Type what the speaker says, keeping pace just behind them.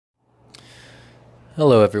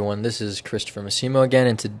Hello everyone, this is Christopher Massimo again,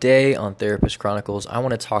 and today on Therapist Chronicles, I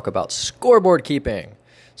want to talk about scoreboard keeping.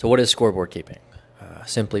 So what is scoreboard keeping?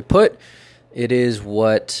 Simply put, it is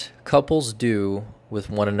what couples do with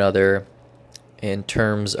one another in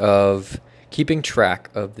terms of keeping track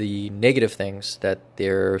of the negative things that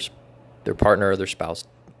their partner or their spouse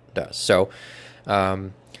does. So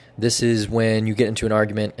this is when you get into an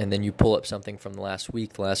argument and then you pull up something from the last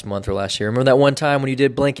week, the last month, or last year. Remember that one time when you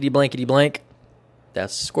did blankety blankety blank?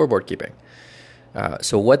 That's scoreboard keeping.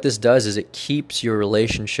 So what this does is it keeps your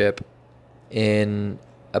relationship in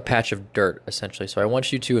a patch of dirt, essentially. So I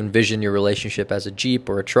want you to envision your relationship as a Jeep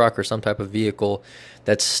or a truck or some type of vehicle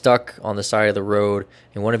that's stuck on the side of the road,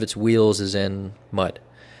 and one of its wheels is in mud,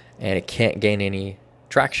 and it can't gain any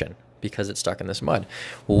traction because it's stuck in this mud.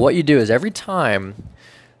 Well, what you do is every time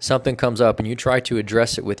something comes up and you try to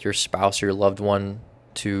address it with your spouse or your loved one,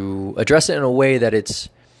 to address it in a way that it's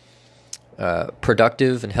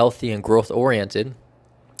productive and healthy and growth oriented,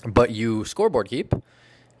 but you scoreboard keep,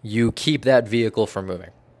 you keep that vehicle from moving.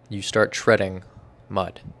 You start treading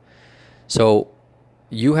mud. So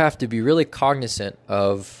you have to be really cognizant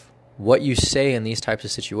of what you say in these types of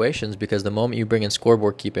situations, because the moment you bring in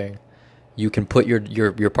scoreboard keeping, you can put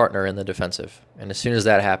your partner in the defensive. And as soon as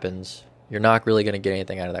that happens, you're not really going to get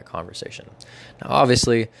anything out of that conversation. Now,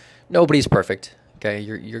 obviously, nobody's perfect. Okay,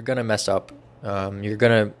 you're going to mess up. You're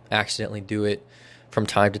going to accidentally do it from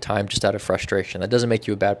time to time just out of frustration. That doesn't make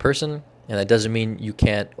you a bad person, and that doesn't mean you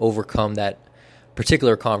can't overcome that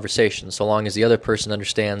particular conversation, so long as the other person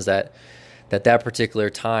understands that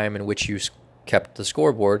particular time in which you kept the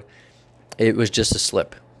scoreboard, it was just a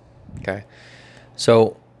slip. Okay?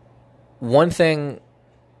 So one thing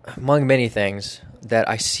among many things that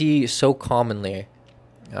I see so commonly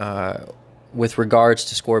with regards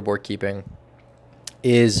to scoreboard keeping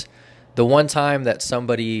is the one time that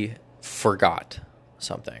somebody forgot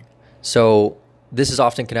something. So this is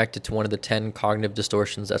often connected to one of the 10 cognitive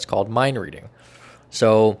distortions that's called mind reading.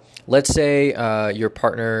 So let's say your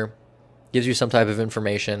partner gives you some type of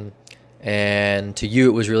information, and to you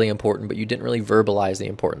it was really important, but you didn't really verbalize the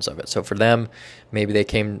importance of it. So for them, maybe they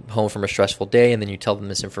came home from a stressful day and then you tell them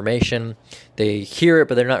this information. They hear it,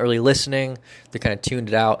 but they're not really listening. They kind of tuned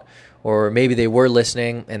it out. Or maybe they were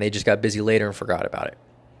listening and they just got busy later and forgot about it.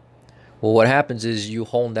 Well, what happens is you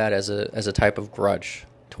hold that as a type of grudge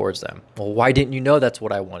towards them. Well, why didn't you know that's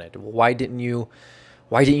what I wanted? Well, why didn't you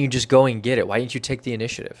just go and get it? Why didn't you take the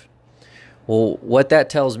initiative? Well, what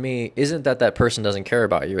that tells me isn't that person doesn't care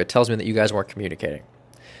about you. It tells me that you guys weren't communicating.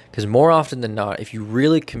 Because more often than not, if you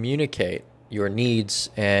really communicate your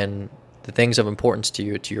needs and the things of importance to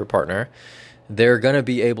you, to your partner, they're going to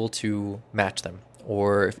be able to match them.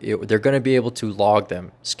 Or they're going to be able to log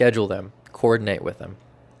them, schedule them, coordinate with them,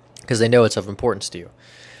 because they know it's of importance to you.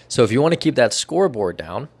 So if you want to keep that scoreboard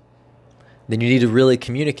down, then you need to really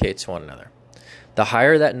communicate to one another. The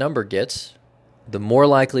higher that number gets, the more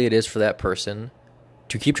likely it is for that person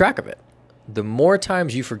to keep track of it. The more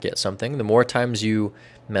times you forget something, the more times you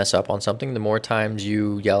mess up on something, the more times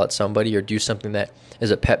you yell at somebody or do something that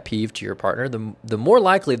is a pet peeve to your partner, the more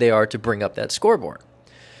likely they are to bring up that scoreboard.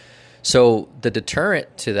 So the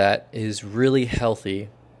deterrent to that is really healthy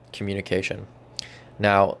communication.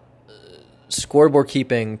 Now, scoreboard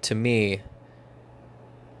keeping, to me,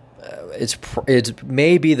 it's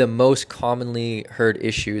maybe the most commonly heard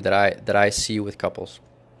issue that I see with couples,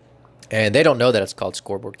 and they don't know that it's called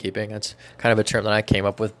scoreboard keeping. That's kind of a term that I came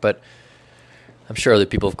up with, but I'm sure other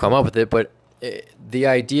people have come up with it. But the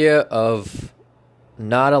idea of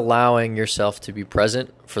not allowing yourself to be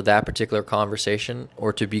present for that particular conversation,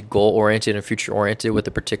 or to be goal-oriented and future-oriented with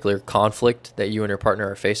a particular conflict that you and your partner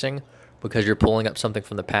are facing because you're pulling up something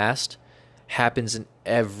from the past, happens in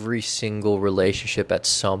every single relationship at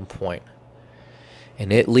some point.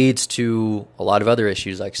 And it leads to a lot of other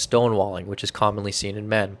issues like stonewalling, which is commonly seen in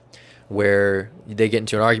men, where they get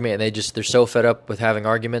into an argument and they're so fed up with having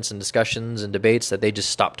arguments and discussions and debates that they just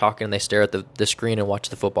stop talking and they stare at the screen and watch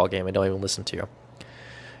the football game and don't even listen to you.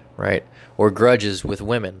 Right? Or grudges with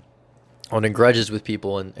women, holding grudges with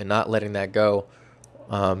people and not letting that go,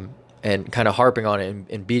 and kind of harping on it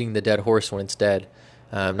and beating the dead horse when it's dead.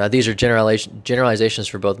 Now, these are generalizations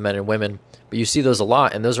for both men and women, but you see those a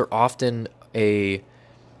lot, and those are often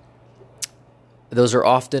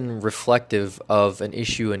reflective of an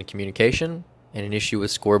issue in communication and an issue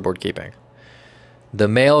with scoreboard keeping. The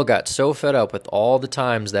male got so fed up with all the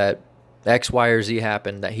times that X, Y, or Z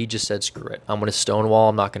happened that he just said, screw it. I'm going to stonewall.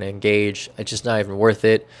 I'm not going to engage. It's just not even worth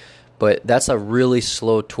it. But that's a really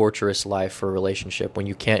slow, torturous life for a relationship, when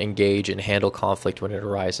you can't engage and handle conflict when it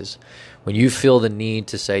arises. When you feel the need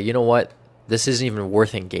to say, you know what, this isn't even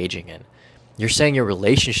worth engaging in. You're saying your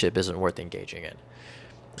relationship isn't worth engaging in,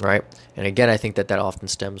 right? And again, I think that often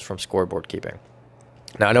stems from scoreboard keeping.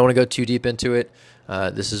 Now, I don't want to go too deep into it.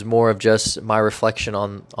 This is more of just my reflection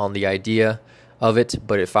on the idea of it.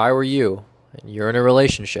 But if I were you and you're in a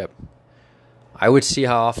relationship, I would see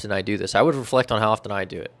how often I do this. I would reflect on how often I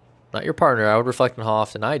do it. Not your partner. I would reflect on how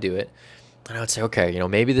often I do it. And I would say, okay,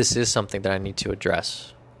 maybe this is something that I need to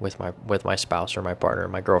address with my spouse or my partner,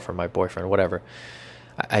 my girlfriend, my boyfriend, whatever.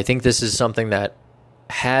 I think this is something that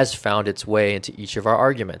has found its way into each of our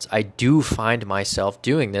arguments. I do find myself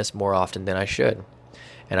doing this more often than I should.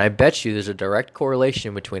 And I bet you there's a direct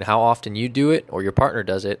correlation between how often you do it or your partner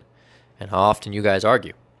does it and how often you guys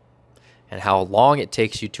argue. And how long it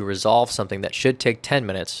takes you to resolve something that should take 10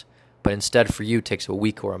 minutes, but instead for you takes a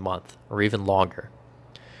week or a month or even longer.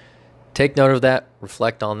 Take note of that,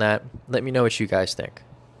 reflect on that. Let me know what you guys think.